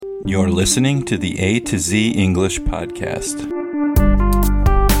You're listening to the A to Z English Podcast.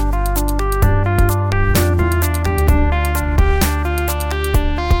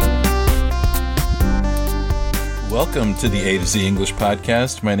 Welcome to the A to Z English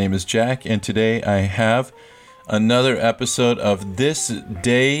Podcast. My name is Jack, and today I have another episode of This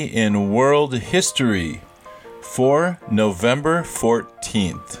Day in World History for November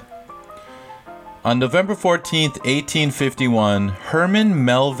 14th. On November 14th, 1851, Herman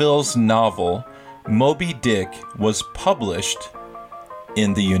Melville's novel, Moby Dick, was published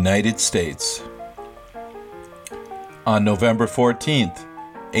in the United States. On November 14th,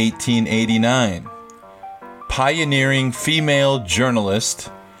 1889, pioneering female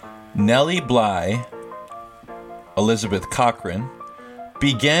journalist Nellie Bly, Elizabeth Cochrane,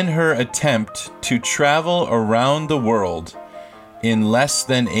 began her attempt to travel around the world in less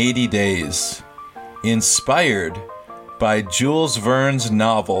than 80 days. Inspired by Jules Verne's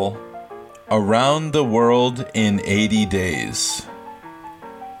novel, Around the World in 80 Days.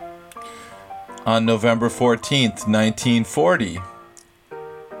 On November 14th, 1940,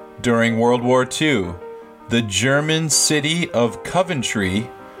 during World War II, the German city of Coventry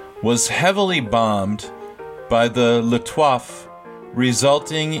was heavily bombed by the Luftwaffe,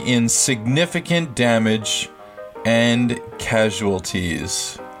 resulting in significant damage and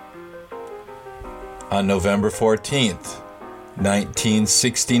casualties. On November 14th,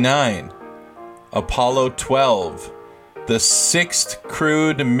 1969, Apollo 12, the sixth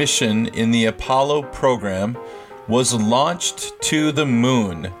crewed mission in the Apollo program, was launched to the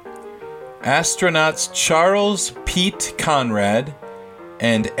moon. Astronauts Charles Pete Conrad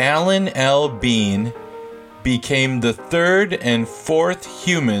and Alan L. Bean became the third and fourth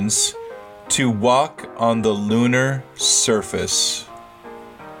humans to walk on the lunar surface.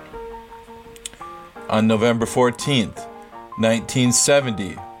 On November 14th,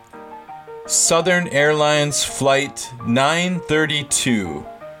 1970, Southern Airlines Flight 932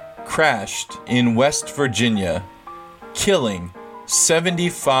 crashed in West Virginia, killing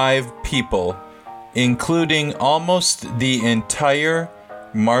 75 people, including almost the entire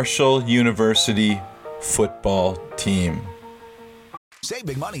Marshall University football team. Save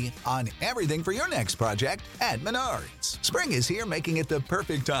big money on everything for your next project at Menards. Spring is here, making it the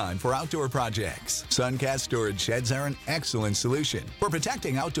perfect time for outdoor projects. Suncast storage sheds are an excellent solution for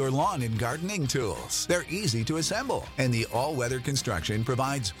protecting outdoor lawn and gardening tools. They're easy to assemble, and the all-weather construction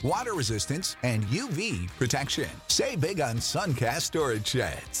provides water resistance and UV protection. Save big on Suncast storage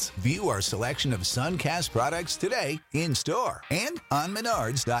sheds. View our selection of Suncast products today in-store and on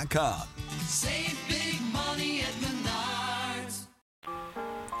Menards.com. Save big money at Menards.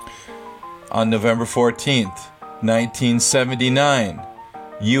 On November 14th, 1979,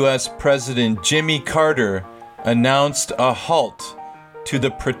 U.S. President Jimmy Carter announced a halt to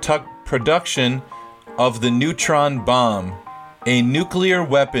the production of the neutron bomb, a nuclear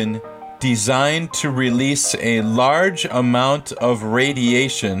weapon designed to release a large amount of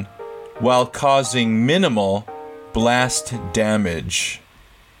radiation while causing minimal blast damage.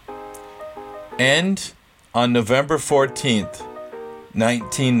 And on November 14th,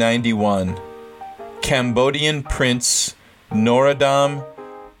 1991, Cambodian Prince Norodom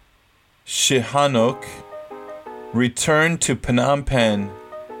Sihanouk returned to Phnom Penh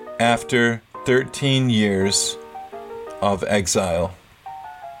after 13 years of exile.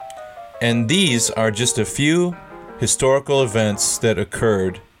 And these are just a few historical events that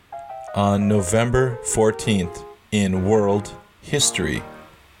occurred on November 14th in world history.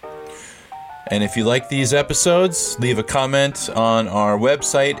 And if you like these episodes, leave a comment on our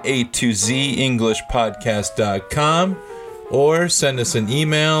website, a2zenglishpodcast.com, or send us an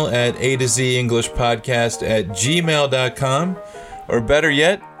email at a2zenglishpodcast@gmail.com, or better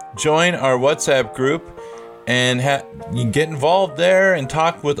yet, join our WhatsApp group and you get involved there and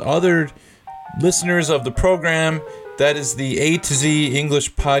talk with other listeners of the program. That is the A to Z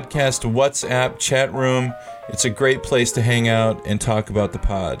English Podcast WhatsApp chat room. It's a great place to hang out and talk about the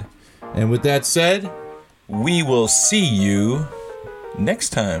pod. And with that said, we will see you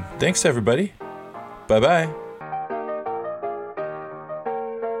next time. Thanks, everybody. Bye-bye.